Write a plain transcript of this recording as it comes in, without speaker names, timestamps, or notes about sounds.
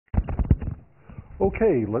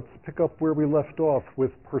Okay, let's pick up where we left off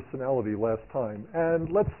with personality last time.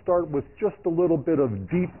 And let's start with just a little bit of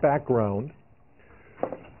deep background,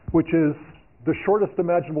 which is the shortest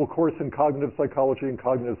imaginable course in cognitive psychology and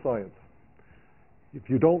cognitive science. If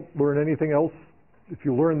you don't learn anything else, if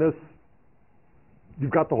you learn this,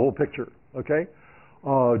 you've got the whole picture, okay?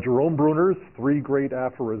 Jerome Bruner's 3 great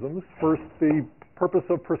aphorisms. First, the purpose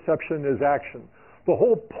of perception is action. The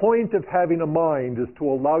whole point of having a mind is to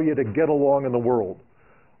allow you to get along in the world.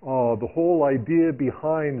 The whole idea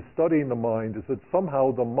behind studying the mind is that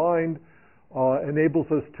somehow the mind enables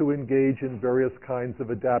us to engage in various kinds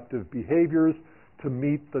of adaptive behaviors to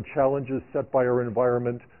meet the challenges set by our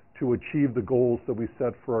environment, to achieve the goals that we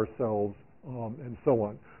set for ourselves, and so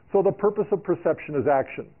on. So the purpose of perception is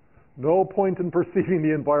action. No point in perceiving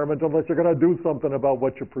the environment unless you're going to do something about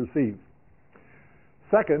what you perceive.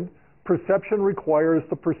 Second, perception requires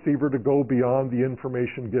the perceiver to go beyond the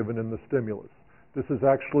information given in the stimulus. This is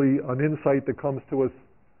actually an insight that comes to us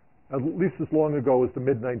at least as long ago as the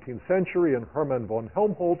mid-19th century and Hermann von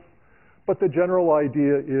Helmholtz, but the general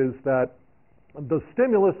idea is that the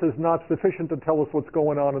stimulus is not sufficient to tell us what's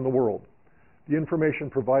going on in the world. The information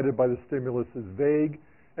provided by the stimulus is vague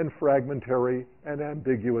and fragmentary and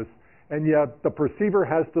ambiguous, and yet the perceiver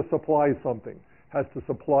has to supply something, has to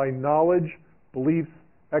supply knowledge, beliefs,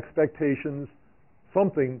 expectations,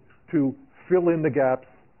 something to fill in the gaps,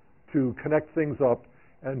 to connect things up,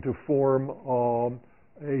 and to form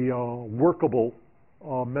a workable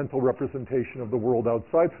mental representation of the world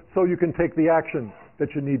outside so you can take the action that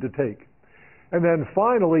you need to take. And then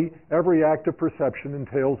finally, every act of perception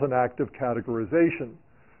entails an act of categorization.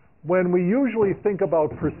 When we usually think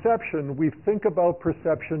about perception, we think about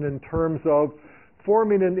perception in terms of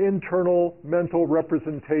forming an internal mental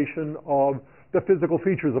representation of the physical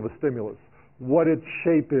features of a stimulus, what its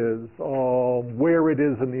shape is, where it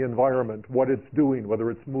is in the environment, what it's doing, whether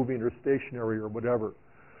it's moving or stationary or whatever.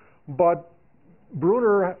 But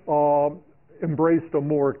Bruner embraced a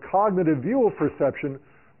more cognitive view of perception,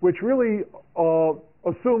 which really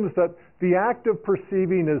assumes that the act of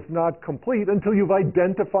perceiving is not complete until you've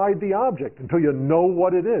identified the object, until you know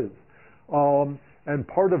what it is. And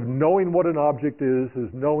part of knowing what an object is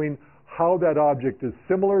knowing how that object is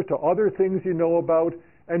similar to other things you know about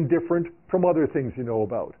and different from other things you know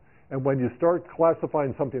about. And when you start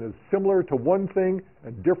classifying something as similar to one thing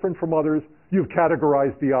and different from others, you've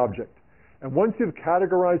categorized the object. And once you've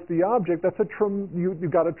categorized the object,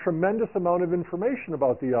 you've got a tremendous amount of information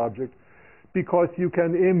about the object, because you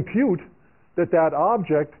can impute that that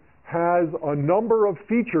object has a number of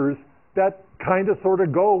features that kind of sort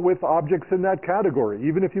of go with objects in that category.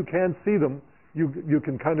 Even if you can't see them, you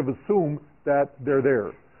can kind of assume that they're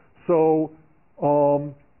there. So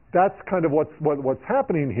that's kind of what's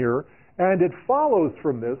happening here. And it follows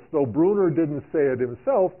from this, though Bruner didn't say it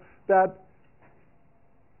himself, that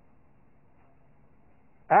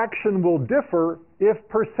action will differ if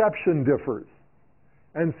perception differs.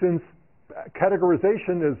 And since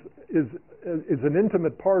categorization is an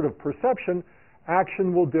intimate part of perception,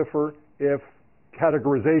 action will differ if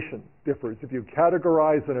categorization differs. If you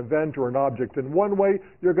categorize an event or an object in one way,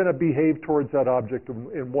 you're going to behave towards that object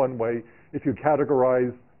in one way. If you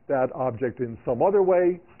categorize that object in some other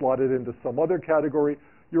way, slot it into some other category,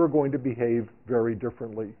 you're going to behave very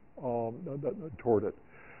differently toward it.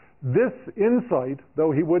 This insight,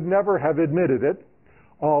 though he would never have admitted it,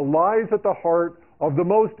 lies at the heart of the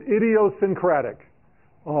most idiosyncratic,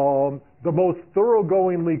 the most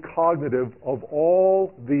thoroughgoingly cognitive of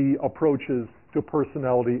all the approaches to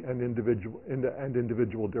personality and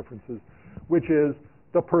individual differences, which is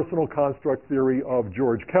the personal construct theory of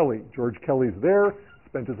George Kelly. George Kelly's there,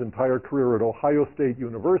 spent his entire career at Ohio State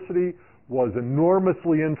University, was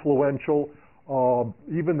enormously influential.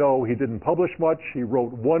 Even though he didn't publish much, he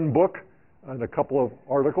wrote one book and a couple of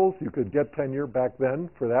articles. You could get tenure back then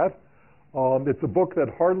for that. It's a book that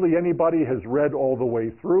hardly anybody has read all the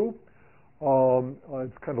way through.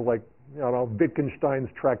 It's kind of like, Wittgenstein's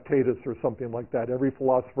Tractatus or something like that. Every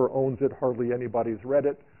philosopher owns it, hardly anybody's read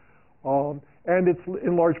it. And it's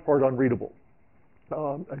in large part unreadable.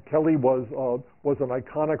 Kelly was an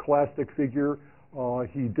iconoclastic figure.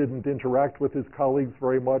 He didn't interact with his colleagues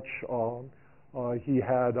very much. He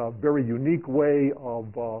had a very unique way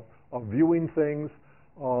of viewing things.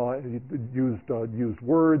 He used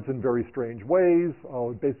words in very strange ways,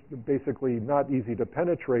 basically not easy to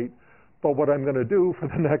penetrate. But what I'm going to do for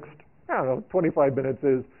the next, 25 minutes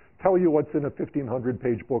is tell you what's in a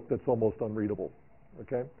 1,500-page book that's almost unreadable,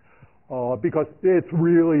 okay? Because it's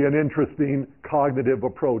really an interesting cognitive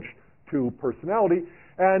approach to personality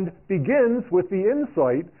and begins with the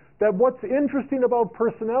insight that what's interesting about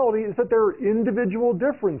personality is that there are individual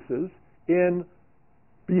differences in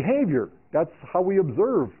behavior. That's how we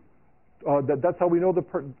observe. That's how we know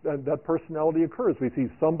that personality occurs. We see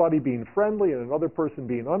somebody being friendly and another person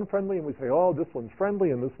being unfriendly, and we say, oh, this one's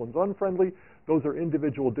friendly and this one's unfriendly. Those are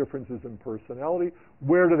individual differences in personality.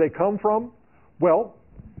 Where do they come from? Well,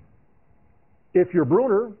 if you're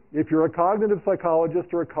Bruner, if you're a cognitive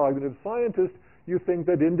psychologist or a cognitive scientist, you think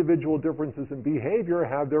that individual differences in behavior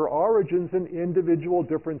have their origins in individual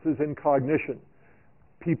differences in cognition.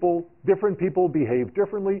 Different people behave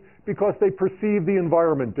differently because they perceive the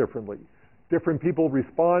environment differently. Different people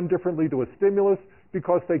respond differently to a stimulus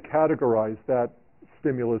because they categorize that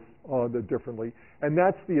stimulus differently. And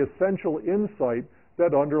that's the essential insight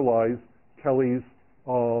that underlies Kelly's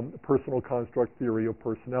personal construct theory of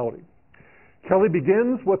personality. Kelly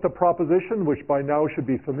begins with a proposition which by now should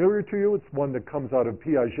be familiar to you. It's one that comes out of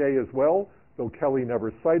Piaget as well, though Kelly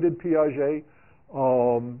never cited Piaget.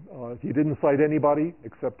 He didn't cite anybody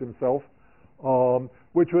except himself,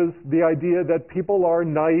 which was the idea that people are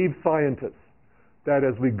naive scientists, that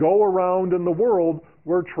as we go around in the world,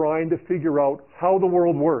 we're trying to figure out how the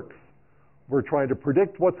world works. We're trying to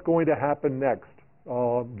predict what's going to happen next,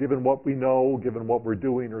 given what we know, given what we're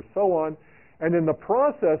doing, or so on. And in the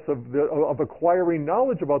process of acquiring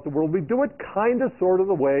knowledge about the world, we do it kind of sort of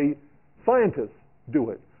the way scientists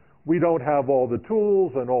do it. We don't have all the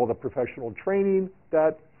tools and all the professional training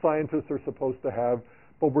that scientists are supposed to have,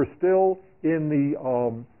 but we're still in the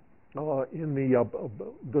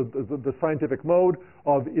scientific mode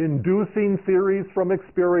of inducing theories from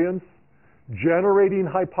experience, generating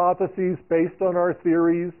hypotheses based on our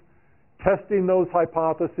theories, testing those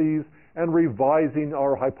hypotheses, and revising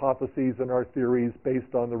our hypotheses and our theories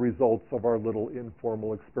based on the results of our little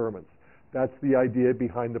informal experiments. That's the idea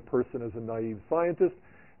behind the person as a naive scientist,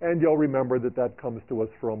 and you'll remember that that comes to us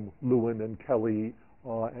from Lewin and Kelly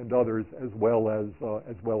and others, as well as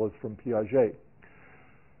from Piaget.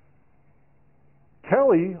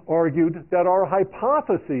 Kelly argued that our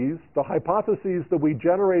hypotheses, the hypotheses that we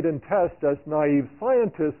generate and test as naive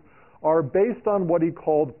scientists, are based on what he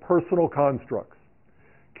called personal constructs.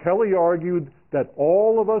 Kelly argued that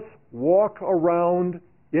all of us walk around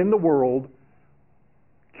in the world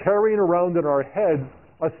carrying around in our heads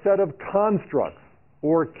a set of constructs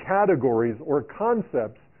or categories or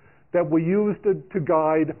concepts that we use to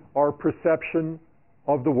guide our perception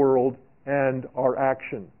of the world and our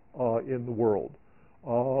action in the world.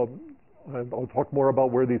 And I'll talk more about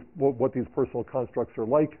what these personal constructs are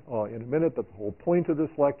like in a minute. That's the whole point of this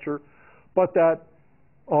lecture. But that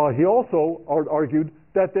he also argued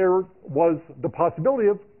that there was the possibility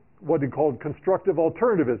of what he called constructive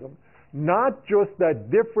alternativism. Not just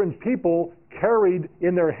that different people carried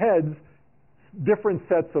in their heads different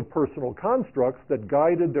sets of personal constructs that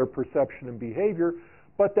guided their perception and behavior,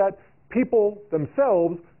 but that people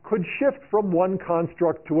themselves could shift from one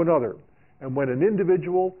construct to another. And when an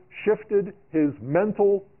individual shifted his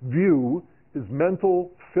mental view, his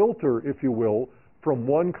mental filter, if you will, from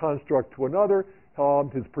one construct to another,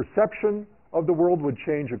 his perception of the world would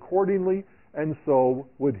change accordingly, and so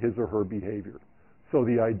would his or her behavior. So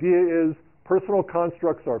the idea is personal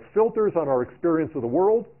constructs are filters on our experience of the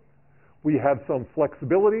world. We have some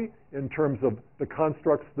flexibility in terms of the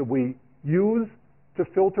constructs that we use to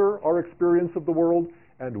filter our experience of the world,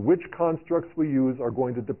 and which constructs we use are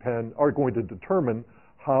going to determine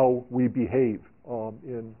how we behave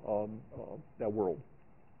in that world.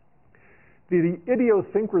 The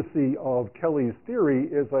idiosyncrasy of Kelly's theory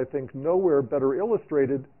is, I think, nowhere better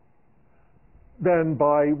illustrated than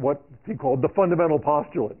by what he called the fundamental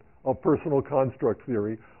postulate of personal construct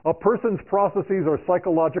theory. A person's processes are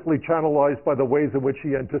psychologically channelized by the ways in which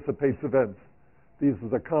he anticipates events. This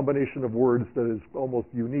is a combination of words that is almost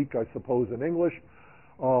unique, I suppose, in English.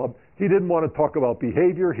 He didn't want to talk about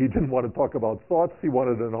behavior. He didn't want to talk about thoughts. He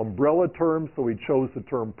wanted an umbrella term, so he chose the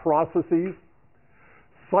term processes.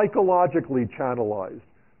 Psychologically channelized.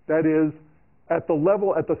 That is, at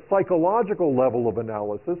the psychological level of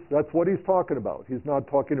analysis, that's what he's talking about. He's not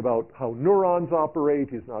talking about how neurons operate.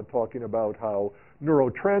 He's not talking about how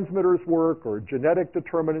neurotransmitters work or genetic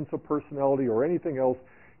determinants of personality or anything else.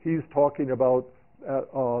 He's talking about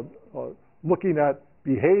looking at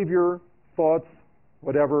behavior, thoughts,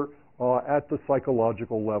 whatever, at the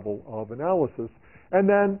psychological level of analysis. And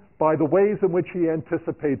then by the ways in which he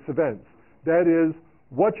anticipates events. That is,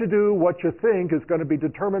 what you do, what you think is going to be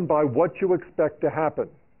determined by what you expect to happen,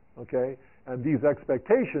 okay? And these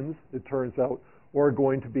expectations, it turns out, are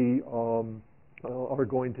going to be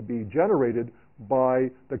generated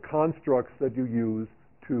by the constructs that you use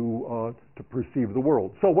to perceive the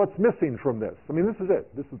world. So what's missing from this? I mean, this is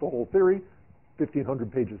it. This is the whole theory.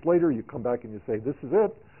 1,500 pages later, you come back and you say, this is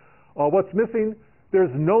it. What's missing?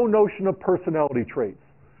 There's no notion of personality traits.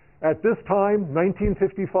 At this time,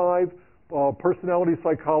 1955, personality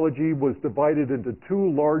psychology was divided into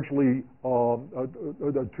two large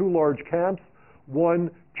camps. One,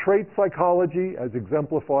 trait psychology, as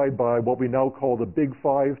exemplified by what we now call the Big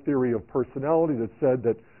Five theory of personality, that said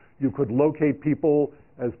that you could locate people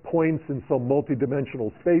as points in some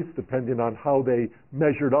multidimensional space depending on how they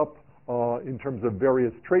measured up in terms of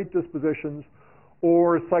various trait dispositions.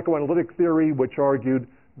 Or psychoanalytic theory, which argued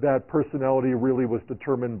that personality really was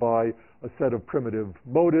determined by a set of primitive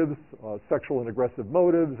motives, sexual and aggressive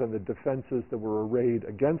motives, and the defenses that were arrayed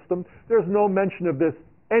against them. There's no mention of this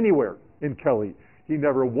anywhere in Kelly. He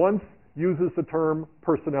never once uses the term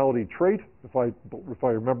personality trait, if I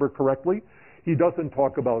remember correctly. He doesn't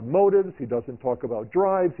talk about motives. He doesn't talk about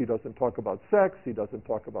drives. He doesn't talk about sex. He doesn't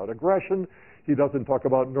talk about aggression. He doesn't talk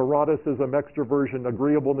about neuroticism, extroversion,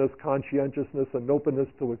 agreeableness, conscientiousness, and openness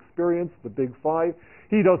to experience, the Big Five.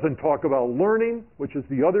 He doesn't talk about learning, which is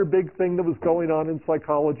the other big thing that was going on in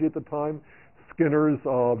psychology at the time. Skinner's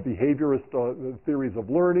behaviorist theories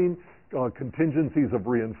of learning, contingencies of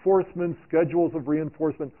reinforcement, schedules of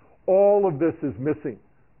reinforcement. All of this is missing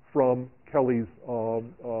from Kelly's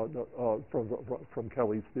from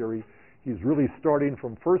Kelly's theory. He's really starting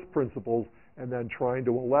from first principles and then trying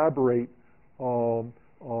to elaborate a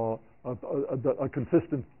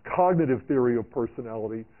consistent cognitive theory of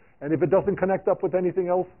personality. And if it doesn't connect up with anything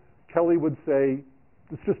else, Kelly would say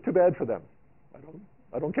it's just too bad for them.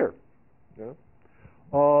 I don't care. Yeah?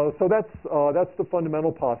 So that's the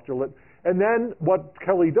fundamental postulate. And then what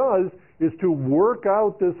Kelly does is to work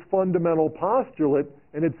out this fundamental postulate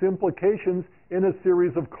and its implications in a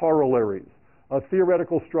series of corollaries, a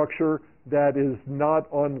theoretical structure that is not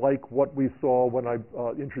unlike what we saw when I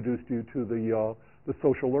introduced you to the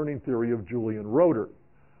social learning theory of Julian Roeder.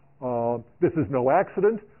 This is no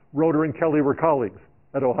accident. Roeder and Kelly were colleagues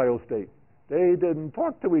at Ohio State. They didn't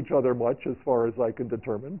talk to each other much, as far as I can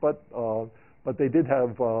determine, but they did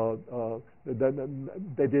have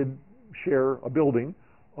they did share a building,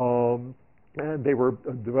 and they were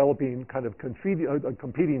developing kind of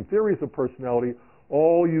competing theories of personality,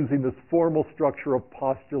 all using this formal structure of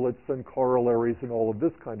postulates and corollaries and all of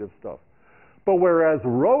this kind of stuff. But whereas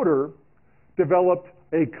Roeder developed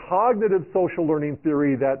a cognitive social learning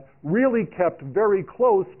theory that really kept very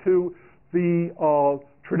close to the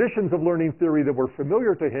traditions of learning theory that were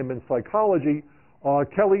familiar to him in psychology,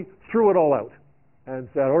 Kelly threw it all out and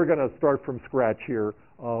said, we're going to start from scratch here.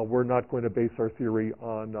 We're not going to base our theory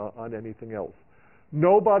on anything else.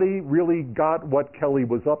 Nobody really got what Kelly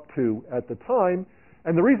was up to at the time.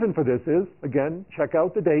 And the reason for this is, again, check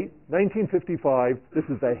out the date, 1955. This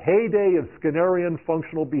is the heyday of Skinnerian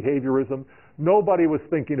functional behaviorism. Nobody was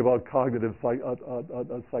thinking about cognitive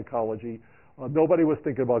psychology. Nobody was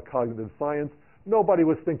thinking about cognitive science. Nobody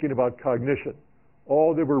was thinking about cognition.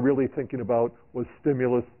 All they were really thinking about was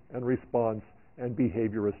stimulus and response and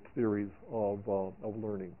behaviorist theories of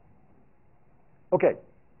learning. Okay.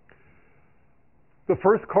 The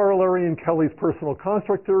first corollary in Kelly's personal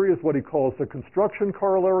construct theory is what he calls the construction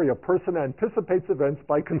corollary. A person anticipates events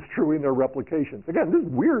by construing their replications. Again, this is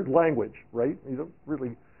weird language, right? You don't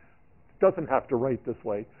really, doesn't have to write this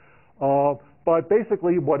way. But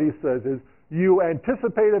basically what he says is you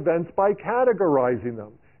anticipate events by categorizing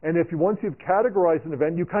them. And once you've categorized an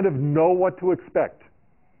event, you kind of know what to expect.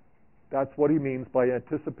 That's what he means by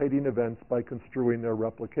anticipating events by construing their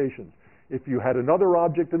replications. If you had another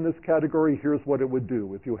object in this category, here's what it would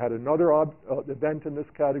do. If you had another event in this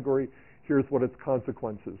category, here's what its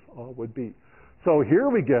consequences would be. So here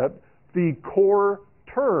we get the core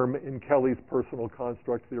term in Kelly's personal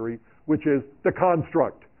construct theory, which is the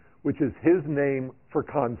construct, which is his name for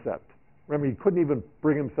concept. Remember, he couldn't even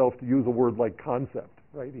bring himself to use a word like concept,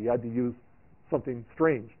 right? He had to use something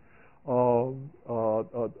strange.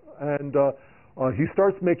 He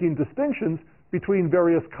starts making distinctions between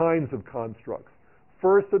various kinds of constructs.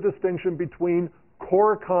 First, a distinction between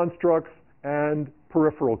core constructs and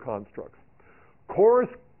peripheral constructs. Core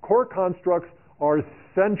constructs are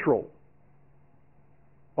central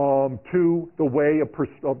to the way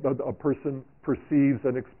a person perceives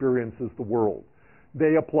and experiences the world.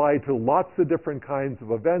 They apply to lots of different kinds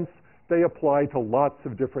of events. They apply to lots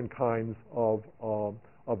of different kinds of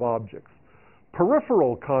objects.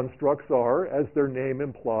 Peripheral constructs are, as their name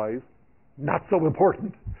implies, not so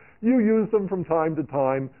important. You use them from time to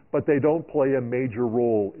time, but they don't play a major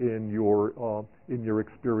role in your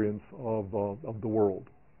experience of the world.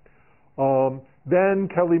 Then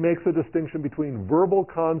Kelly makes a distinction between verbal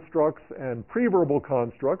constructs and pre-verbal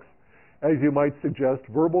constructs. As you might suggest,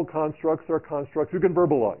 verbal constructs are constructs you can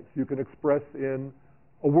verbalize. You can express in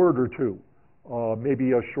a word or two,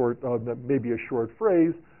 maybe a short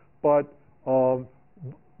phrase. But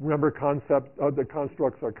remember, the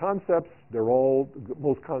constructs are concepts.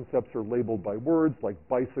 Most concepts are labeled by words like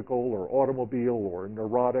bicycle or automobile or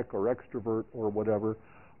neurotic or extrovert or whatever.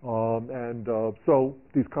 So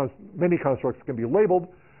many constructs can be labeled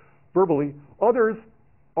verbally. Others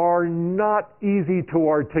are not easy to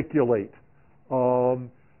articulate.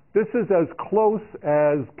 This is as close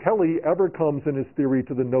as Kelly ever comes in his theory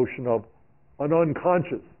to the notion of an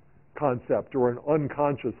unconscious concept or an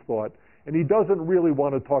unconscious thought. And he doesn't really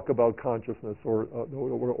want to talk about consciousness or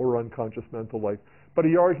unconscious mental life. But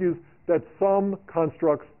he argues that some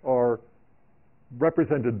constructs are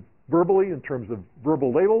represented verbally in terms of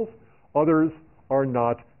verbal labels. Others are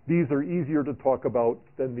not. These are easier to talk about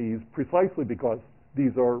than these precisely because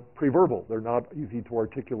these are pre-verbal. They're not easy to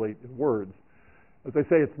articulate in words. As I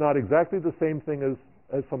say, it's not exactly the same thing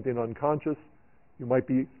as something unconscious. You might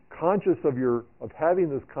be conscious of having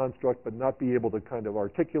this construct but not be able to kind of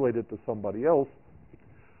articulate it to somebody else.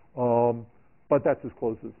 But that's as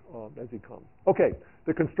close as he comes. Okay,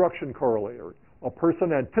 the construction corollary. A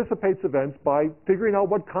person anticipates events by figuring out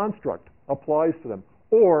what construct applies to them.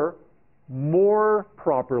 Or, more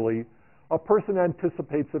properly, a person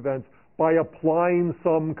anticipates events by applying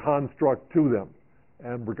some construct to them.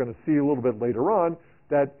 And we're going to see a little bit later on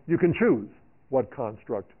that you can choose what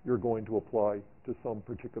construct you're going to apply to some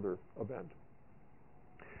particular event.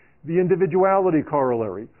 The individuality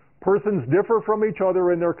corollary. Persons differ from each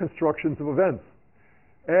other in their constructions of events.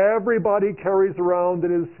 Everybody carries around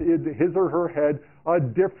in his or her head a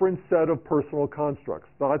different set of personal constructs.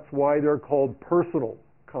 That's why they're called personal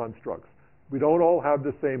constructs. We don't all have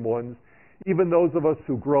the same ones. Even those of us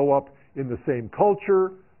who grow up in the same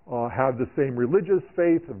culture, have the same religious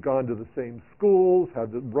faith, have gone to the same schools,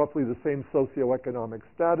 have roughly the same socioeconomic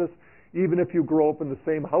status. Even if you grow up in the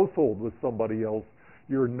same household with somebody else,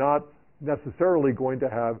 you're not necessarily going to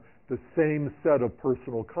have the same set of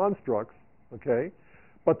personal constructs, okay?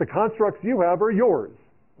 But the constructs you have are yours,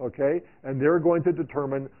 okay? And they're going to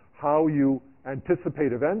determine how you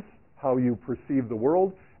anticipate events, how you perceive the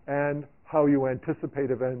world, and how you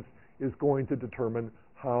anticipate events is going to determine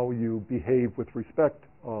how you behave with respect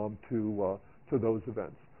to those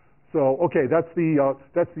events. So, okay, that's the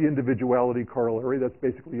individuality corollary. That's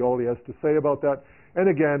basically all he has to say about that. And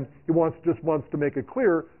again, he just wants to make it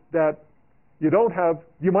clear that you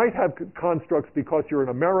might have constructs because you're an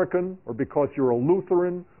American or because you're a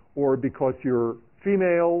Lutheran or because you're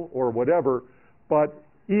female or whatever, but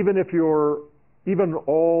even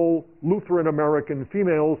all Lutheran American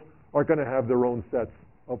females are going to have their own sets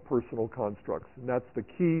of personal constructs. And that's the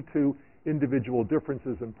key to individual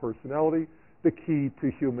differences in personality, the key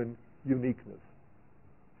to human uniqueness.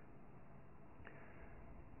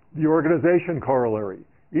 The organization corollary.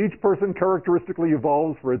 Each person characteristically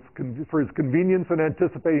evolves for his convenience in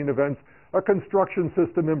anticipating events, a construction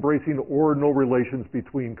system embracing ordinal relations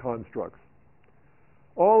between constructs.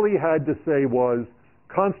 All he had to say was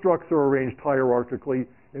constructs are arranged hierarchically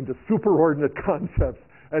into superordinate concepts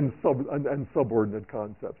and subordinate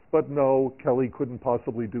concepts. But no, Kelly couldn't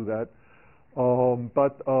possibly do that.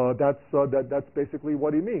 That's basically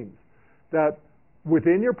what he means. That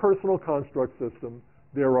within your personal construct system,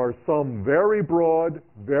 there are some very broad,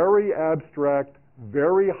 very abstract,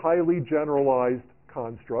 very highly generalized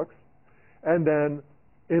constructs, and then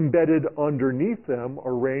embedded underneath them,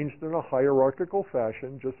 arranged in a hierarchical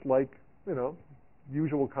fashion, just like,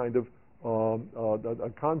 usual kind of a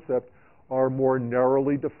concept, are more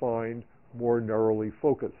narrowly defined, more narrowly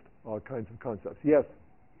focused kinds of concepts. Yes?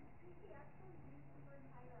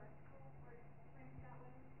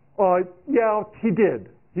 Yeah, he did.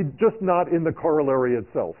 He just not in the corollary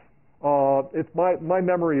itself. It's my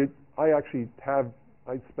memory. I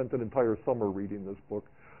spent an entire summer reading this book.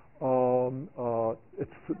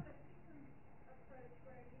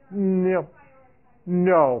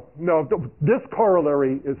 No. This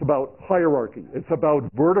corollary is about hierarchy. It's about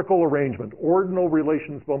vertical arrangement, ordinal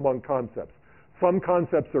relations among concepts. Some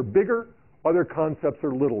concepts are bigger, other concepts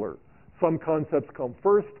are littler. Some concepts come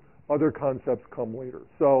first, other concepts come later.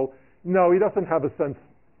 So, no, he doesn't have a sense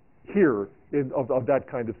here of that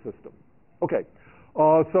kind of system. Okay,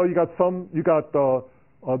 so you got the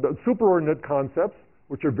superordinate concepts,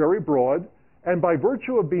 which are very broad, and by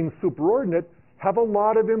virtue of being superordinate, have a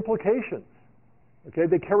lot of implications. Okay,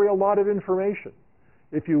 they carry a lot of information.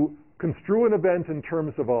 If you construe an event in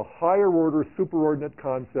terms of a higher order superordinate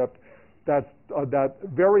concept, that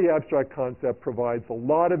very abstract concept provides a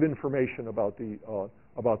lot of information about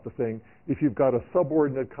the thing. If you've got a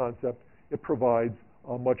subordinate concept, it provides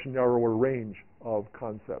a much narrower range of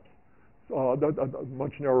concepts, a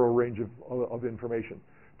much narrower range of information.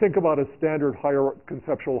 Think about a standard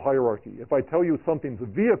conceptual hierarchy. If I tell you something's a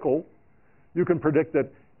vehicle, you can predict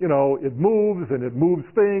that, you know, it moves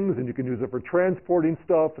things, and you can use it for transporting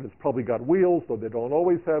stuff, and it's probably got wheels, though they don't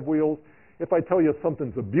always have wheels. If I tell you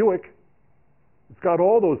something's a Buick, it's got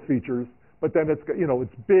all those features, but then it's, you know,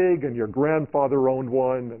 it's big, and your grandfather owned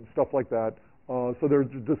one, and stuff like that. So there's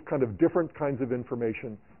just kind of different kinds of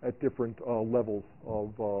information at different levels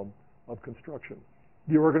of construction.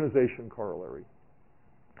 The organization corollary.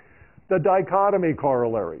 The dichotomy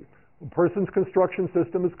corollary. A person's construction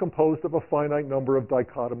system is composed of a finite number of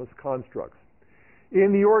dichotomous constructs.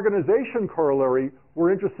 In the organization corollary,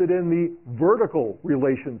 we're interested in the vertical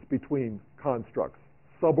relations between constructs,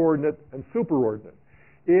 subordinate and superordinate.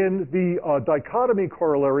 In the dichotomy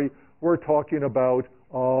corollary, we're talking about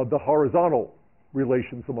the horizontal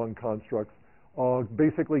relations among constructs.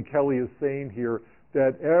 Basically, Kelly is saying here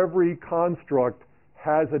that every construct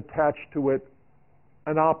has attached to it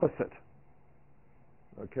an opposite.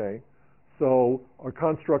 Okay? So our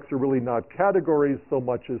constructs are really not categories so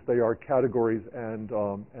much as they are categories and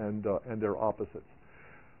their opposites.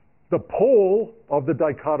 The pole of the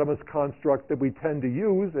dichotomous construct that we tend to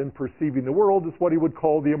use in perceiving the world is what he would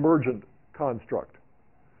call the emergent construct.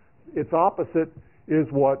 Its opposite is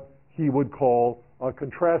what he would call a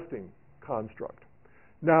contrasting construct.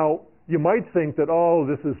 Now, you might think that, oh,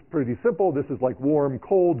 this is pretty simple. This is like warm,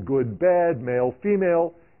 cold, good, bad, male,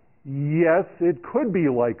 female. Yes, it could be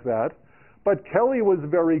like that. But Kelly was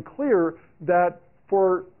very clear that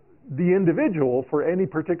for the individual, for any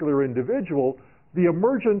particular individual, the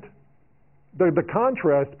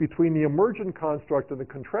contrast between the emergent construct and the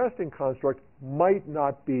contrasting construct might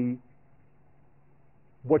not be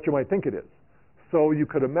what you might think it is. So you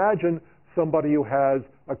could imagine somebody who has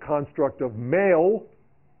a construct of male,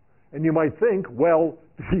 and you might think, well,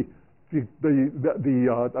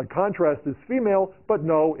 the contrast is female, but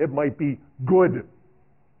no, it might be good.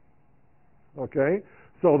 Okay?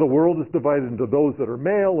 So the world is divided into those that are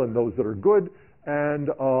male and those that are good, and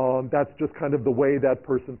that's just kind of the way that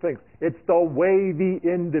person thinks. It's the way the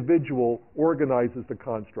individual organizes the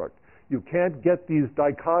construct. You can't get these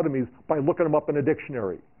dichotomies by looking them up in a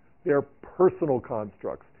dictionary. They're personal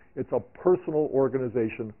constructs. It's a personal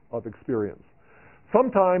organization of experience.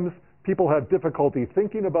 Sometimes people have difficulty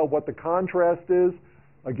thinking about what the contrast is.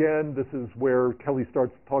 Again, this is where Kelly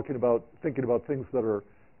starts thinking about things that are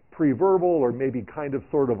pre-verbal or maybe kind of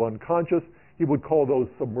sort of unconscious. He would call those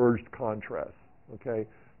submerged contrasts. Okay,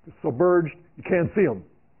 submerged, you can't see them.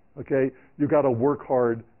 Okay, you got to work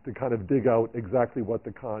hard to kind of dig out exactly what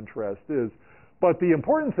the contrast is. But the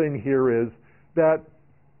important thing here is that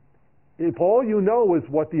if all you know is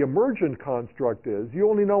what the emergent construct is, you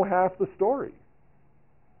only know half the story.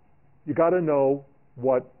 You got to know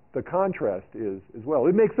what the contrast is as well.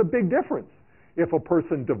 It makes a big difference if a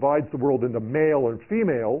person divides the world into male and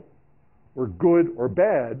female, or good or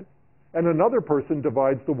bad, and another person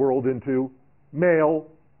divides the world into male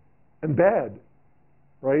and bad,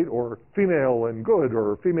 right? Or female and good,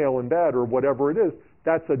 or female and bad, or whatever it is.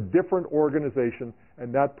 That's a different organization,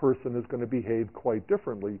 and that person is going to behave quite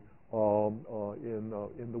differently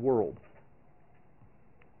in the world.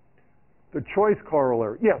 The choice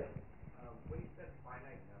corollary. Yes? When you said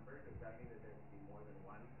finite number, does that mean that there could be more than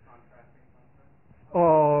one contrasting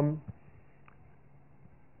construct?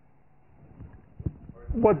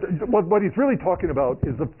 What he's really talking about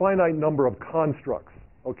is the finite number of constructs,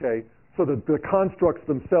 okay? So that the constructs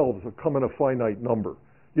themselves come in a finite number.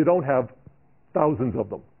 You don't have thousands of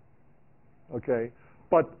them, okay?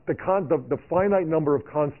 But the finite number of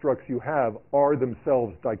constructs you have are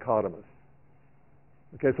themselves dichotomous.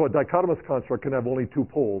 Okay, so a dichotomous construct can have only two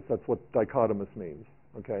poles. That's what dichotomous means,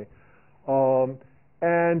 okay?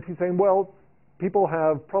 And he's saying, well, people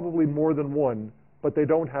have probably more than one, but they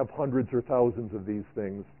don't have hundreds or thousands of these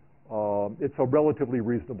things. It's a relatively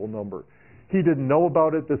reasonable number. He didn't know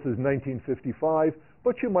about it. This is 1955,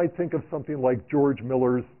 but you might think of something like George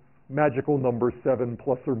Miller's magical number 7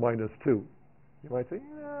 ± 2. You might say,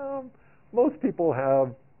 yeah, most people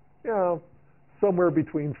have, somewhere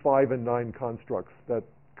between 5 and 9 constructs that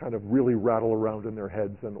kind of really rattle around in their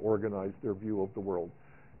heads and organize their view of the world.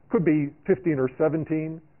 Could be 15 or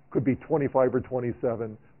 17, could be 25 or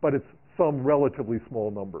 27, but it's some relatively small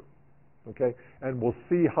number, okay? And we'll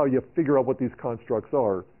see how you figure out what these constructs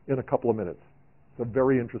are in a couple of minutes. It's a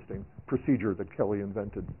very interesting procedure that Kelly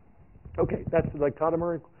invented. Okay, that's the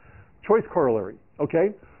dichotomy choice corollary,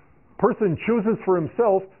 okay? person chooses for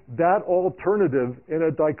himself that alternative in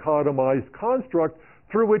a dichotomized construct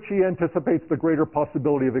through which he anticipates the greater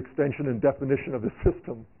possibility of extension and definition of the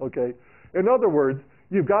system, okay? In other words,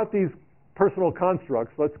 you've got these personal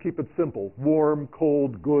constructs, let's keep it simple, warm,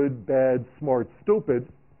 cold, good, bad, smart, stupid,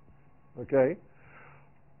 okay?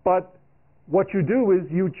 But what you do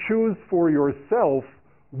is you choose for yourself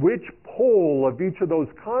which pole of each of those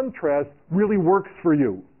contrasts really works for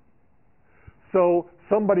you. So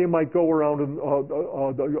somebody might go around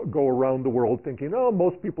the world thinking, oh,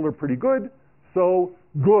 most people are pretty good, so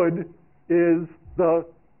good is the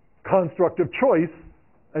construct of choice,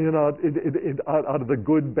 out of the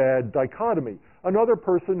good-bad dichotomy. Another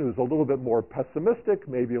person who's a little bit more pessimistic,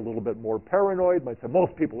 maybe a little bit more paranoid, might say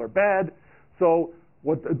most people are bad, so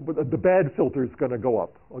the bad filter is going to go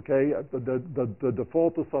up, okay? The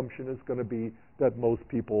default assumption is going to be that most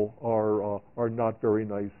people are not very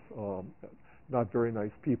nice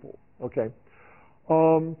people, okay?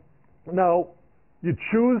 Now, you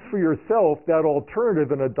choose for yourself that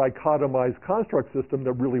alternative in a dichotomized construct system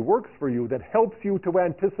that really works for you, that helps you to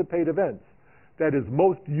anticipate events, that is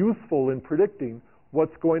most useful in predicting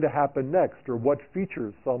what's going to happen next or what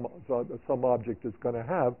features some object is going to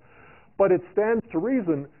have. But it stands to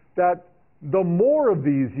reason that the more of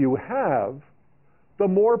these you have, the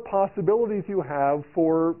more possibilities you have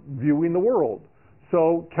for viewing the world.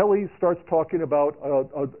 So Kelly starts talking about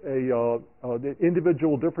the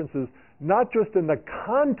individual differences, not just in the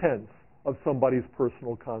contents of somebody's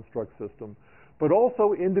personal construct system, but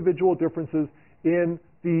also individual differences in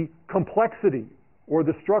the complexity or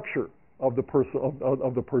the structure of the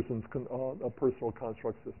person's personal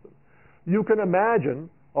construct system. You can imagine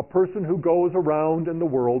a person who goes around in the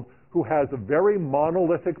world who has a very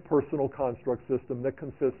monolithic personal construct system that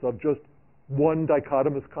consists of just one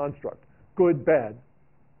dichotomous construct, good, bad,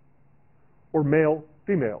 or male,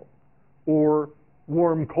 female, or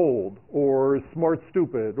warm, cold, or smart,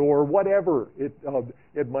 stupid, or whatever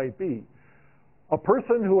it might be. A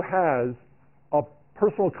person who has a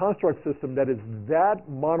personal construct system that is that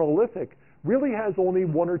monolithic really has only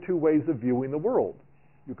one or two ways of viewing the world.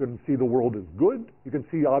 You can see the world as good, you can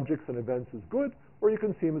see objects and events as good, or you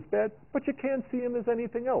can see them as bad, but you can't see them as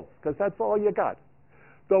anything else, because that's all you got.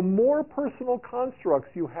 The more personal constructs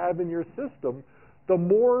you have in your system, the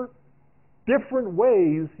more different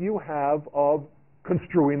ways you have of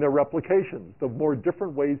construing their replications, the more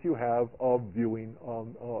different ways you have of viewing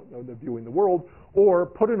the world, or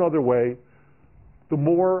put another way, the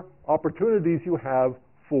more opportunities you have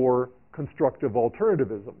for constructive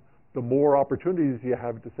alternativism. The more opportunities you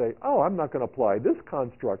have to say, oh, I'm not going to apply this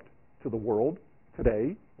construct to the world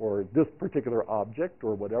today, or this particular object,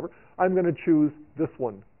 or whatever. I'm going to choose this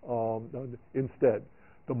one instead.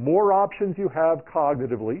 The more options you have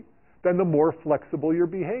cognitively, then the more flexible your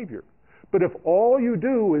behavior. But if all you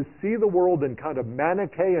do is see the world in kind of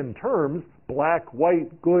Manichaean terms, black,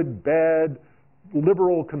 white, good, bad,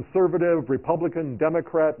 liberal, conservative, Republican,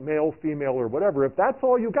 Democrat, male, female, or whatever, if that's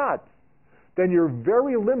all you got, then you're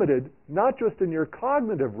very limited, not just in your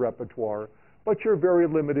cognitive repertoire, but you're very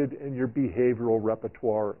limited in your behavioral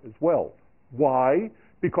repertoire as well. Why?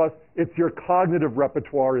 Because it's your cognitive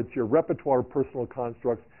repertoire, it's your repertoire of personal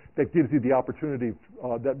constructs that gives you the opportunity,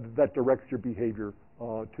 that directs your behavior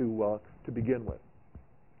to begin with.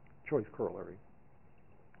 Choice corollary.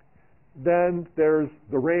 Then there's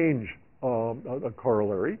the range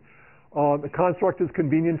corollary. The construct is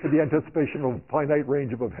convenient for the anticipation of a finite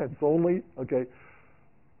range of events only. Okay.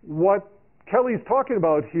 What Kelly's talking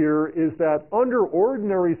about here is that under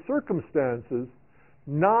ordinary circumstances,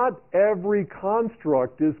 not every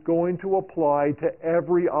construct is going to apply to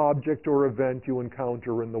every object or event you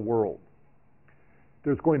encounter in the world.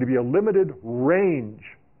 There's going to be a limited range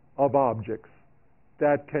of objects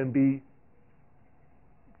that can be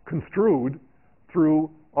construed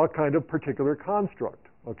through a kind of particular construct,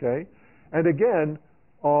 okay? And again,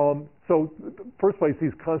 so first place,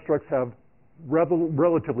 these constructs have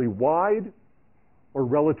relatively wide or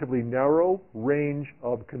relatively narrow range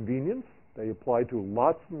of convenience. They apply to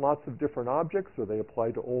lots and lots of different objects, or they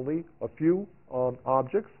apply to only a few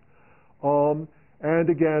objects. And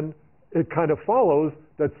again, it kind of follows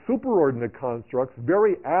that superordinate constructs,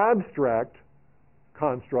 very abstract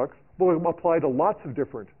constructs, will apply to lots of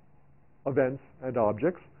different events and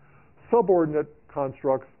objects. Subordinate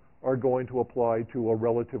constructs are going to apply to a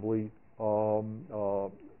relatively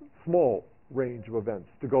small range of events.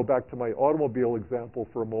 To go back to my automobile example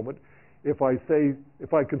for a moment, if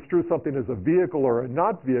I construe something as a vehicle or a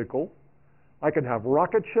not vehicle, I can have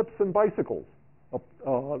rocket ships and bicycles.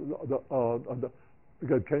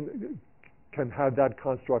 Can have that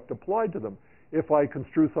construct applied to them. if I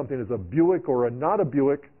construe something as a Buick or a not a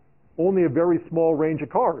Buick, only a very small range of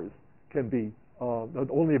cars can be,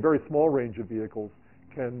 only a very small range of vehicles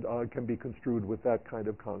can be construed with that kind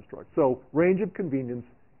of construct. So range of convenience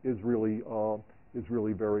is really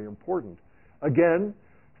very important. Again,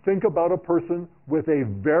 think about a person with a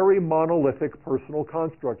very monolithic personal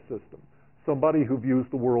construct system. Somebody who views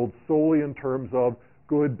the world solely in terms of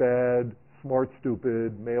good, bad, smart,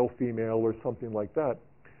 stupid, male, female, or something like that.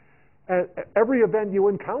 And every event you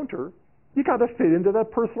encounter, you got to fit into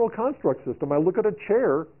that personal construct system. I look at a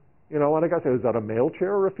chair, and I got to say, is that a male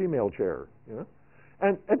chair or a female chair?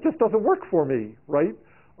 And it just doesn't work for me, right?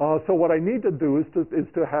 So what I need to do is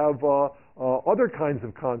to have other kinds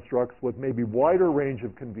of constructs with maybe wider range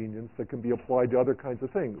of convenience that can be applied to other kinds of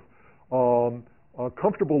things. A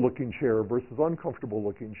comfortable-looking chair versus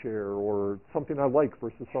uncomfortable-looking chair, or something I like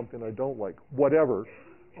versus something I don't like. Whatever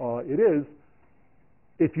it is,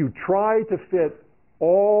 if you try to fit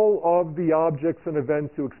all of the objects and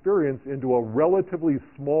events you experience into a relatively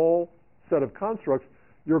small set of constructs,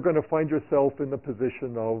 you're going to find yourself in the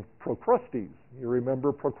position of Procrustes. You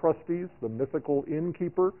remember Procrustes, the mythical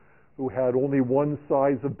innkeeper who had only one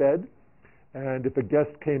size of bed, and if a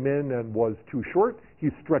guest came in and was too short, he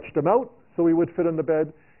stretched him out so he would fit in the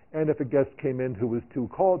bed, and if a guest came in who was too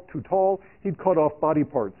tall, he'd cut off body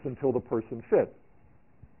parts until the person fit.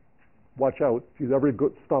 Watch out, if you ever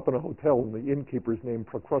stop in a hotel and the innkeeper's named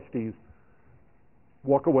Procrustes,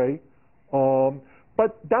 walk away.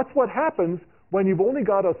 But that's what happens when you've only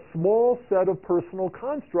got a small set of personal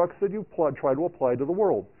constructs that you try to apply to the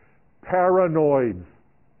world. Paranoids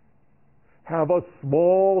have a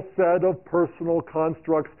small set of personal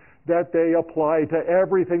constructs that they apply to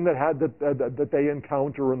everything that they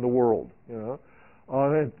encounter in the world.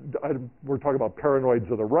 We're talking about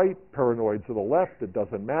paranoids of the right, paranoids of the left. It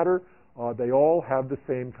doesn't matter. They all have the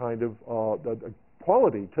same kind of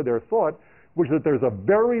quality to their thought, which is that there's a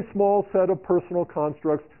very small set of personal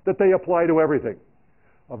constructs that they apply to everything.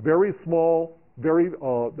 A very small,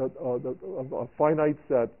 a finite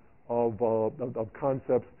set of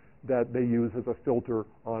concepts that they use as a filter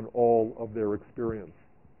on all of their experience.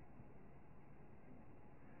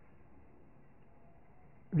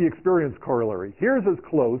 The experience corollary. Here's as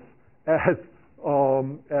close as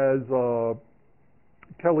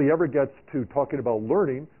Kelly ever gets to talking about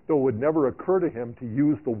learning, though it would never occur to him to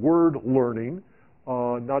use the word learning,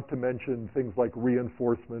 not to mention things like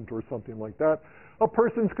reinforcement or something like that. A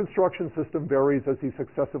person's construction system varies as he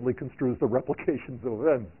successively construes the replications of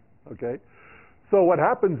events, okay? So what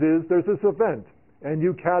happens is there's this event, and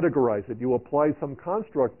you categorize it. You apply some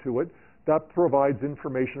construct to it that provides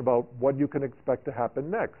information about what you can expect to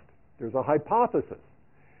happen next. There's a hypothesis.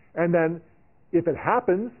 And then if it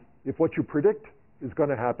happens, if what you predict is going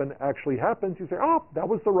to happen actually happens, you say, oh, that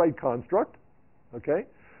was the right construct, okay?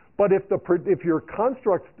 But if your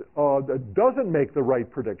construct doesn't make the right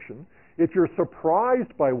prediction, if you're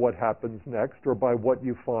surprised by what happens next or by what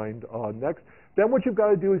you find next, then what you've got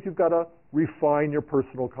to do is you've got to refine your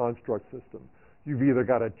personal construct system. You've either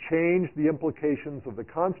got to change the implications of the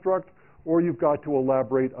construct, or you've got to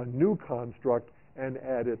elaborate a new construct and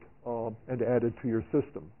add it to your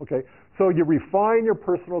system. Okay, so you refine your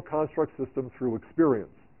personal construct system through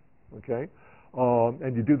experience. Okay,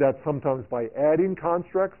 and you do that sometimes by adding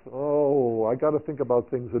constructs. Oh, I got to think about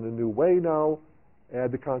things in a new way now.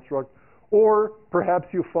 Add the construct, or perhaps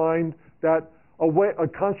you find that a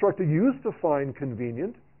construct you used to find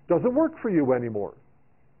convenient doesn't work for you anymore.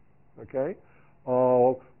 Okay.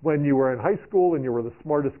 When you were in high school and you were the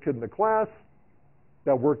smartest kid in the class,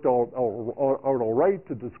 that worked out all right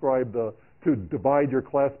to divide your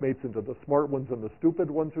classmates into the smart ones and the stupid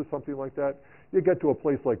ones or something like that. You get to a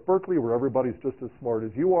place like Berkeley where everybody's just as smart as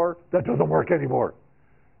you are. That doesn't work anymore.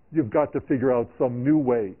 You've got to figure out some new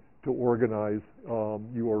way to organize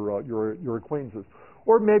your acquaintances.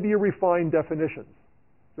 Or maybe you refine definitions.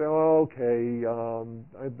 Say, okay,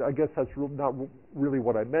 I guess that's not really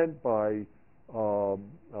what I meant by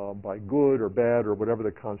good or bad or whatever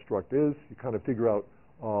the construct is. You kind of figure out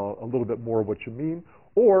a little bit more what you mean.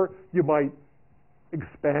 Or you might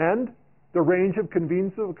expand the range of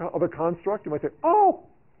convenience of a construct. You might say, oh,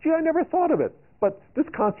 gee, I never thought of it. But this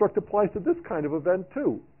construct applies to this kind of event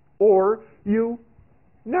too. Or you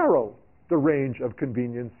narrow the range of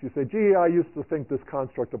convenience. You say, gee, I used to think this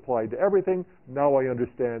construct applied to everything. Now I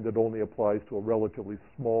understand it only applies to a relatively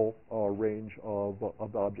small range of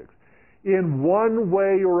objects. In one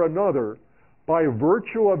way or another, by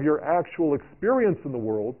virtue of your actual experience in the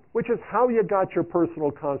world, which is how you got your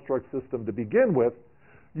personal construct system to begin with,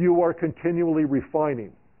 you are continually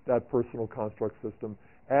refining that personal construct system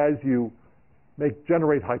as you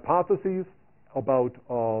generate hypotheses, about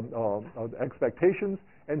expectations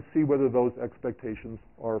and see whether those expectations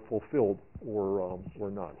are fulfilled or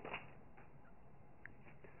not.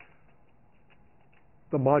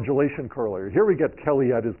 The modulation corollary. Here we get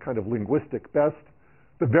Kelly at his kind of linguistic best.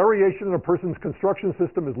 The variation in a person's construction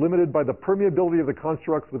system is limited by the permeability of the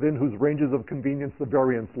constructs within whose ranges of convenience the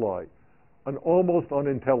variants lie. An almost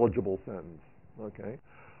unintelligible sentence, okay?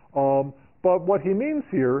 But what he means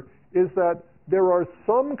here is that there are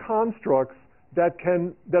some constructs that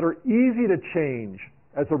are easy to change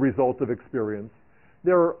as a result of experience.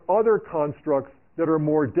 There are other constructs that are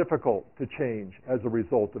more difficult to change as a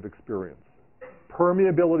result of experience.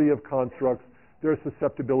 Permeability of constructs, their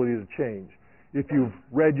susceptibility to change. If you've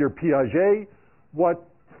read your Piaget, what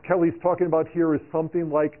Kelly's talking about here is something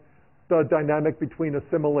like the dynamic between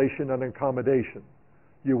assimilation and accommodation.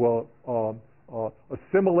 You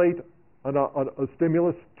assimilate a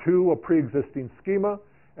stimulus to a pre-existing schema,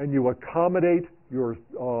 and you accommodate your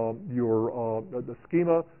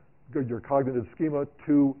schema, your cognitive schema,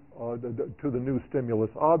 to the new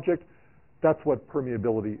stimulus object. That's what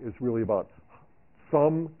permeability is really about.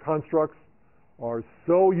 Some constructs are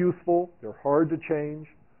so useful, they're hard to change.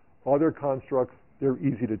 Other constructs, they're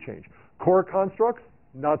easy to change. Core constructs,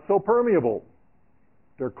 not so permeable.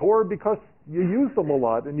 They're core because you use them a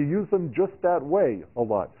lot, and you use them just that way a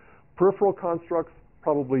lot. Peripheral constructs,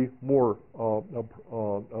 probably more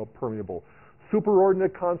permeable.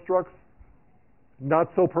 Superordinate constructs, not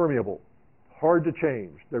so permeable. Hard to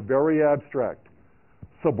change. They're very abstract.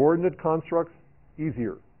 Subordinate constructs,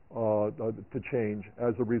 easier to change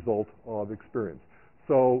as a result of experience.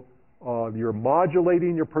 So you're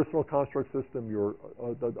modulating your personal construct system.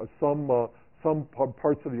 Some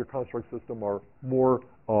parts of your construct system are more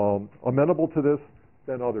amenable to this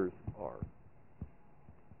than others are.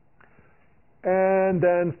 And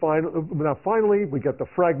then finally, we get the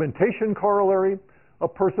fragmentation corollary. A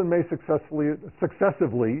person may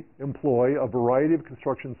successively employ a variety of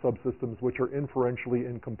construction subsystems which are inferentially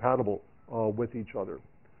incompatible with each other.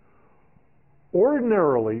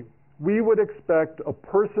 Ordinarily, we would expect a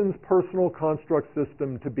person's personal construct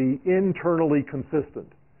system to be internally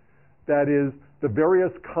consistent. That is, the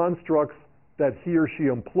various constructs that he or she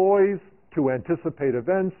employs to anticipate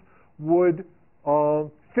events would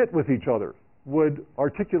fit with each other, would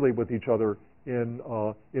articulate with each other in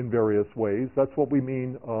various ways. That's what we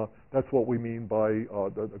mean. That's what we mean by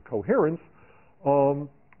the coherence.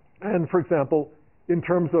 And for example, in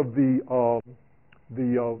terms of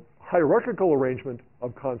the hierarchical arrangement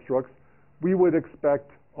of constructs, we would expect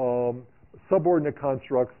subordinate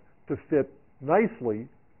constructs to fit nicely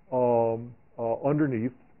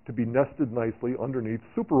underneath, to be nested nicely underneath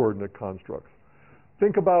superordinate constructs.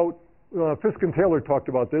 Think about, Fisk and Taylor talked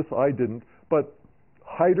about this, I didn't, but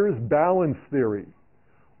Heider's balance theory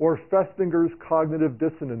or Festinger's cognitive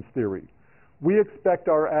dissonance theory. We expect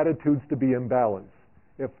our attitudes to be in balance.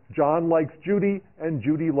 If John likes Judy and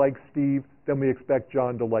Judy likes Steve, then we expect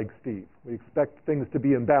John to like Steve. We expect things to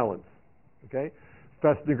be in balance, okay?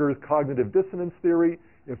 Festinger's cognitive dissonance theory,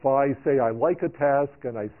 if I say I like a task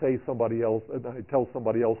and I say somebody else, and I tell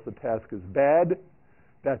somebody else the task is bad,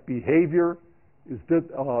 that behavior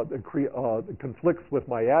conflicts with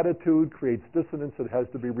my attitude, creates dissonance that has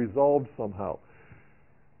to be resolved somehow.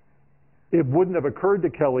 It wouldn't have occurred to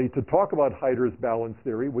Kelly to talk about Heider's balance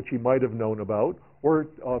theory, which he might have known about, or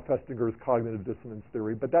Festinger's cognitive dissonance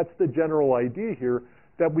theory, but that's the general idea here,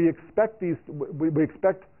 that we expect we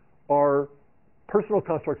expect our personal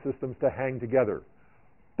construct systems to hang together,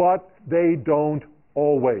 but they don't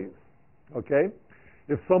always, okay?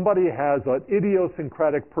 If somebody has an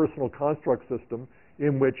idiosyncratic personal construct system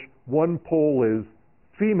in which one pole is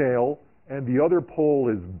female and the other pole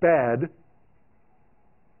is bad,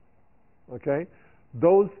 okay,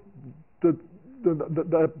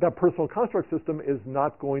 that personal construct system is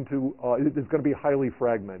not going to, it's going to be highly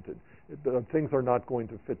fragmented. Things are not going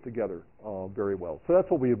to fit together very well. So that's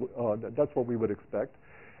what we would expect.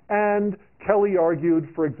 And Kelly argued,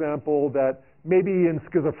 for example, that maybe in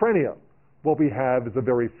schizophrenia, what we have is a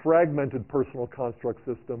very fragmented personal construct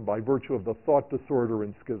system by virtue of the thought disorder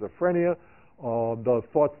in schizophrenia. The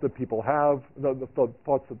thoughts that people have, the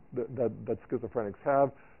thoughts that schizophrenics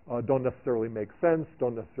have, don't necessarily make sense,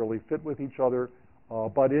 don't necessarily fit with each other.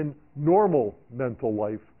 But in normal mental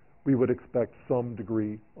life, we would expect some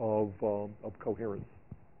degree of coherence.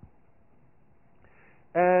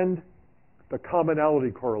 And the commonality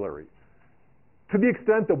corollary. To the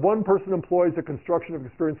extent that one person employs a construction of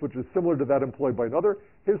experience which is similar to that employed by another,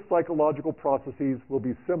 his psychological processes will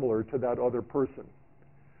be similar to that other person.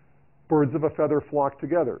 Birds of a feather flock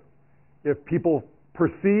together. If people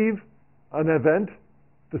perceive an event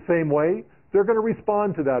the same way, they're going to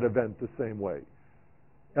respond to that event the same way.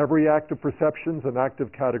 Every act of perception is an act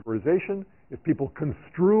of categorization. If people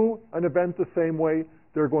construe an event the same way,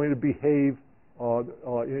 they're going to behave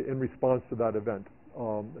in response to that event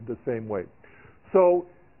the same way. So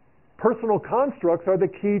personal constructs are the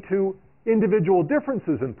key to individual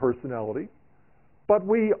differences in personality, but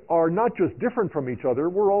we are not just different from each other,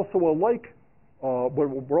 we're also alike.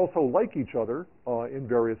 We're also like each other in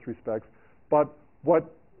various respects, but what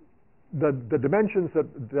the dimensions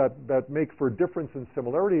that make for difference and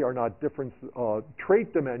similarity are not difference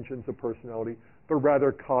trait dimensions of personality, but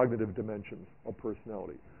rather cognitive dimensions of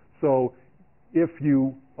personality. So if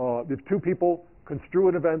two people construe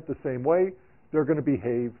an event the same way, they're going to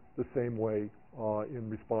behave the same way in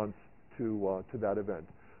response to that event.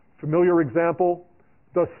 Familiar example,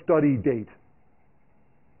 the study date.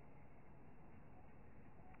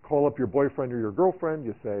 Call up your boyfriend or your girlfriend,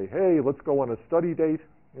 you say, hey, let's go on a study date.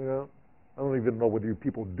 You know, I don't even know whether you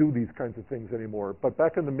people do these kinds of things anymore, but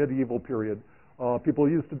back in the medieval period, people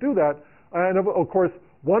used to do that. And of course,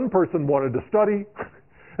 one person wanted to study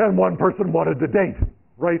and one person wanted to date,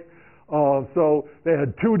 right? So they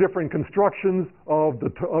had two different constructions of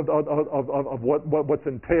what's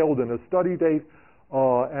entailed in a study date,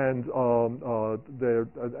 and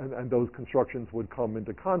those constructions would come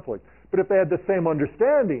into conflict. But if they had the same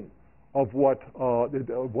understanding of what's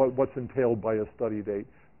entailed by a study date,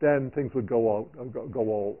 then things would go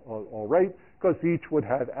all right, because each would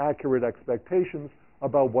have accurate expectations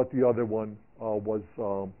about what the other one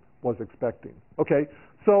was expecting. Okay,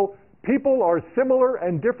 so people are similar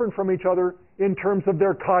and different from each other in terms of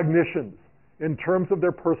their cognitions, in terms of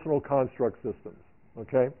their personal construct systems.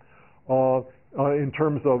 Okay, in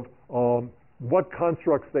terms of what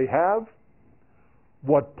constructs they have,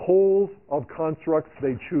 what poles of constructs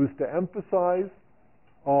they choose to emphasize,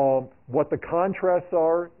 what the contrasts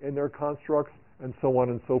are in their constructs, and so on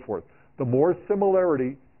and so forth. The more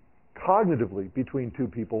similarity cognitively between two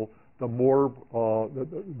people, the more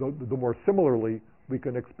similarly we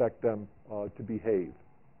can expect them to behave.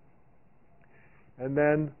 And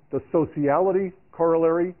then the sociality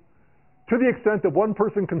corollary. To the extent that one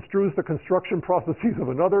person construes the construction processes of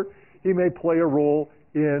another, he may play a role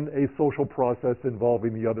in a social process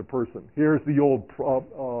involving the other person. Here's the old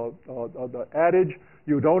the adage,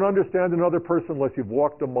 you don't understand another person unless you've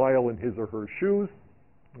walked a mile in his or her shoes.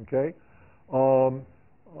 Okay?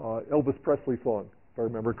 Elvis Presley song, if I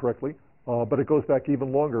remember correctly, but it goes back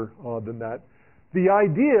even longer than that. The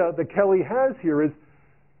idea that Kelly has here is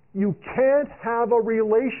you can't have a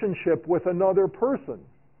relationship with another person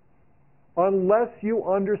unless you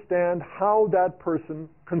understand how that person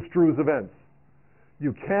construes events.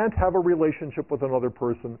 You can't have a relationship with another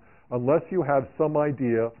person unless you have some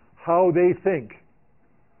idea how they think,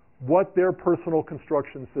 what their personal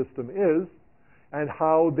construction system is, and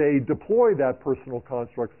how they deploy that personal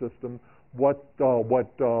construct system, what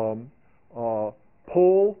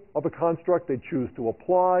pole of a construct they choose to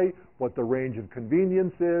apply, what the range of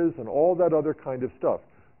convenience is, and all that other kind of stuff.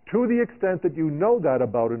 To the extent that you know that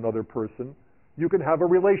about another person, you can have a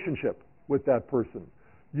relationship with that person.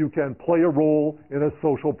 You can play a role in a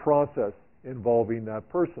social process involving that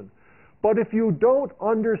person. But if you don't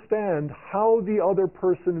understand how the other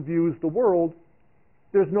person views the world,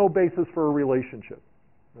 there's no basis for a relationship.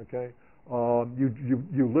 Okay?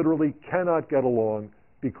 You literally cannot get along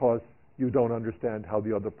because you don't understand how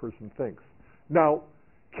the other person thinks. Now,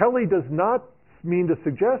 Kelly does not mean to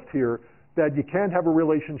suggest here that you can't have a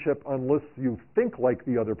relationship unless you think like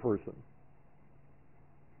the other person.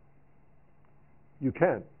 You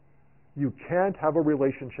can. You can't have a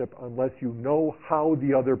relationship unless you know how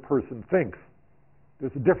the other person thinks.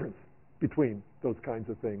 There's a difference between those kinds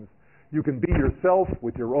of things. You can be yourself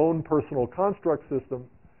with your own personal construct system,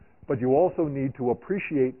 but you also need to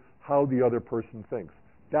appreciate how the other person thinks.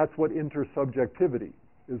 That's what intersubjectivity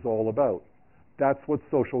is all about. That's what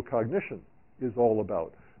social cognition is all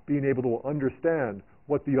about. Being able to understand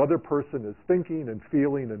what the other person is thinking and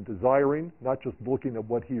feeling and desiring, not just looking at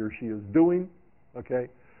what he or she is doing. Okay?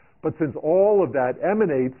 But since all of that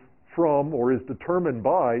emanates from or is determined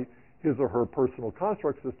by his or her personal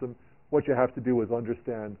construct system, what you have to do is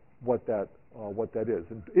understand what that is.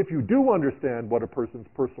 And if you do understand what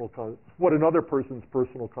another person's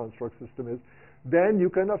personal construct system is, then you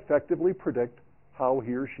can effectively predict how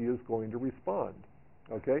he or she is going to respond.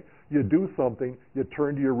 Okay? You do something, you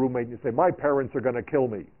turn to your roommate and you say, my parents are going to kill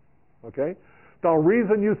me. Okay? The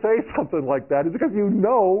reason you say something like that is because you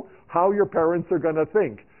know how your parents are going to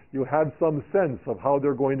think. You have some sense of how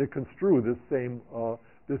they're going to construe this same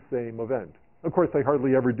event. Of course, they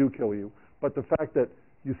hardly ever do kill you, but the fact that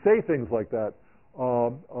you say things like that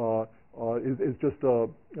is just a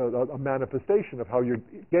manifestation of how you're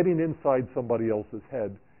getting inside somebody else's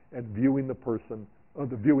head and viewing the person,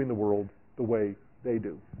 viewing the world the way they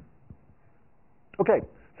do. Okay,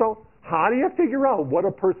 so how do you figure out what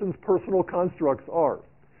a person's personal constructs are?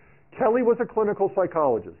 Kelly was a clinical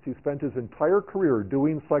psychologist. He spent his entire career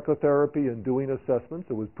doing psychotherapy and doing assessments.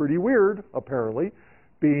 It was pretty weird, apparently,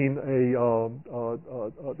 being a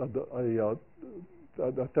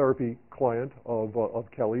therapy client of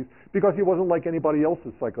Kelly's, because he wasn't like anybody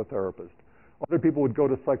else's psychotherapist. Other people would go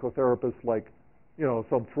to psychotherapists like,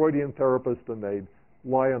 some Freudian therapist, and they'd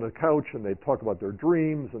lie on a couch and they'd talk about their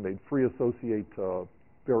dreams and they'd free associate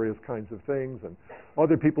various kinds of things. And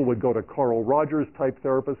other people would go to Carl Rogers type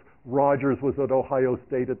therapists. Rogers was at Ohio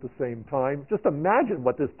State at the same time. Just imagine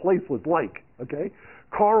what this place was like, okay?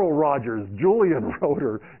 Carl Rogers, Julian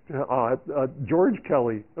Roeder, George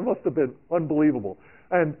Kelly. It must have been unbelievable.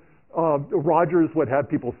 And Rogers would have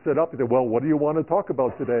people sit up and say, well, what do you want to talk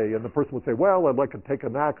about today? And the person would say, well, I'd like to take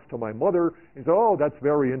an axe to my mother. And say, oh, that's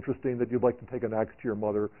very interesting that you'd like to take an axe to your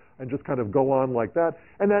mother, and just kind of go on like that.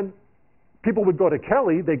 And then people would go to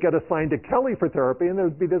Kelly, they'd get assigned to Kelly for therapy, and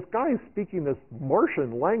there'd be this guy speaking this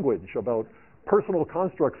Martian language about personal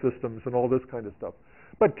construct systems and all this kind of stuff.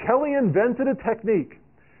 But Kelly invented a technique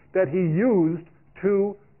that he used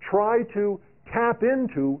to try to tap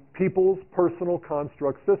into people's personal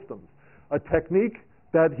construct systems, a technique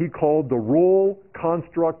that he called the role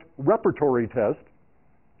construct repertory test,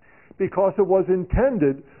 because it was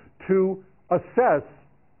intended to assess,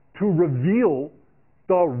 to reveal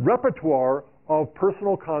the repertoire of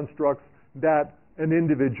personal constructs that an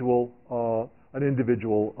individual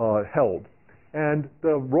held. And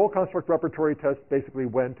the role construct repertory test basically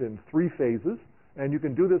went in 3 phases, and you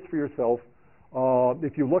can do this for yourself.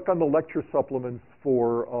 If you look on the lecture supplements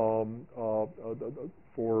for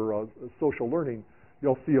social learning,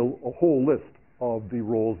 you'll see a whole list of the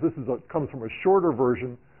roles. This comes from a shorter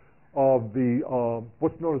version of the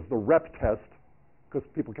what's known as the REP test, because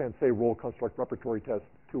people can't say role construct repertory test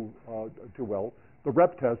too well. The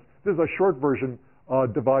REP test. This is a short version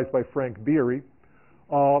devised by Frank Beery,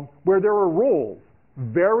 where there are roles,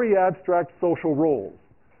 very abstract social roles.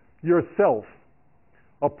 Yourself,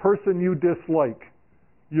 a person you dislike,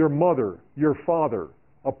 your mother, your father,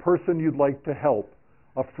 a person you'd like to help,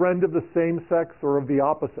 a friend of the same sex or of the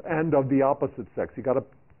opposite sex. You got to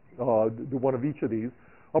do one of each of these.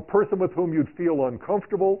 A person with whom you'd feel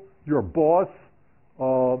uncomfortable, your boss,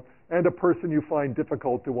 and a person you find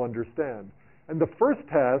difficult to understand. And the first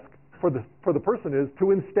task for the person is to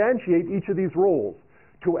instantiate each of these roles,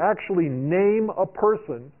 to actually name a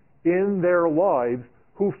person in their lives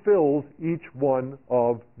who fills each one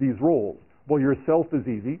of these roles. Well, yourself is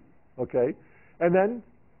easy, okay? And then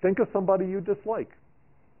think of somebody you dislike,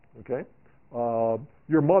 okay?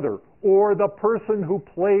 Your mother, or the person who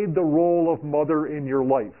played the role of mother in your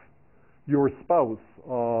life, your spouse,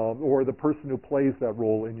 or the person who plays that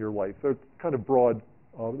role in your life. They're kind of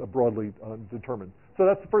broadly determined. So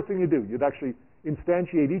that's the first thing you do. You'd actually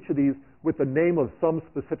instantiate each of these with the name of some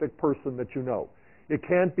specific person that you know. It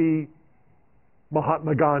can't be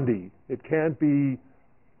Mahatma Gandhi. It can't be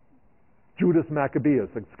Judas Maccabeus.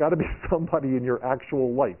 It's got to be somebody in your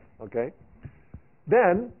actual life, okay?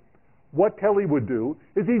 Then, what Kelly would do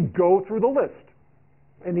is he'd go through the list,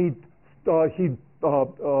 and he'd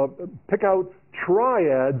pick out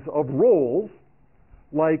triads of roles,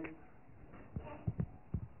 like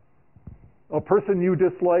a person you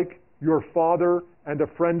dislike, your father, and a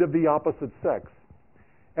friend of the opposite sex.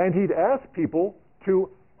 And he'd ask people to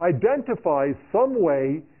identify some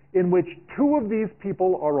way in which 2 of these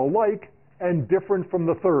people are alike and different from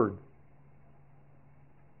the third.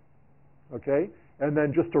 Okay? And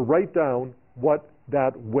then just to write down what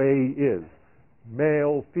that way is.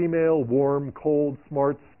 Male, female, warm, cold,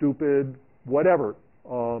 smart, stupid, whatever,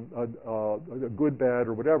 good, bad,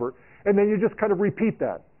 or whatever. And then you just kind of repeat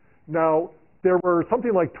that. Now, there were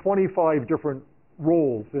something like 25 different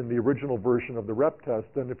roles in the original version of the REP test,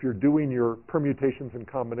 and if you're doing your permutations and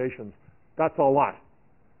combinations, that's a lot.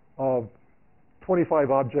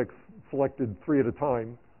 25 objects selected 3 at a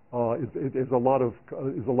time is a lot of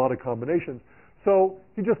combinations. So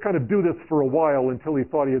he'd just kind of do this for a while until he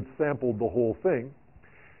thought he had sampled the whole thing.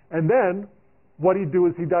 And then what he'd do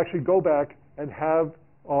is he'd actually go back and have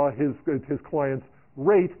his clients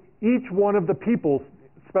rate each one of the people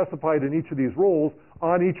specified in each of these roles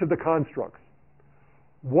on each of the constructs.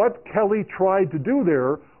 What Kelly tried to do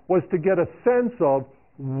there was to get a sense of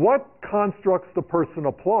what constructs the person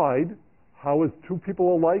applied. How is 2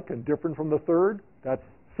 people alike and different from the third? That's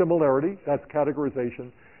similarity, that's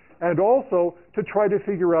categorization. And also to try to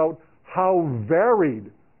figure out how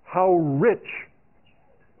varied, how rich,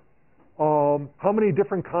 how many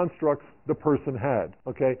different constructs the person had,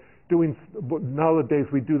 okay? Nowadays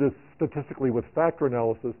we do this statistically with factor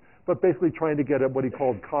analysis, but basically trying to get at what he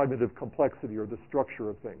called cognitive complexity, or the structure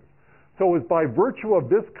of things. So it was by virtue of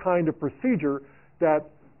this kind of procedure that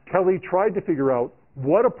Kelly tried to figure out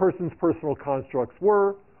what a person's personal constructs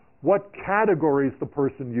were, what categories the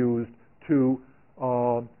person used to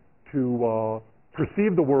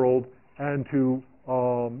perceive the world, and to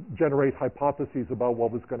generate hypotheses about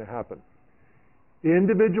what was going to happen.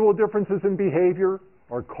 Individual differences in behavior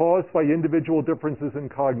are caused by individual differences in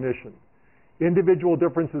cognition. Individual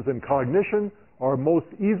differences in cognition are most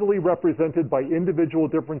easily represented by individual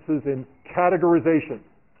differences in categorization.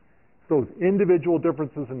 Those individual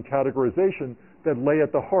differences in categorization that lay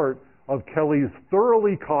at the heart of Kelly's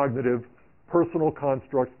thoroughly cognitive personal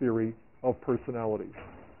construct theory of personality.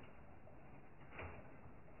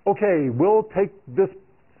 Okay, we'll take this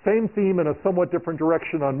same theme in a somewhat different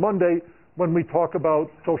direction on Monday when we talk about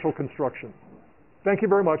social construction. Thank you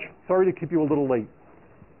very much. Sorry to keep you a little late.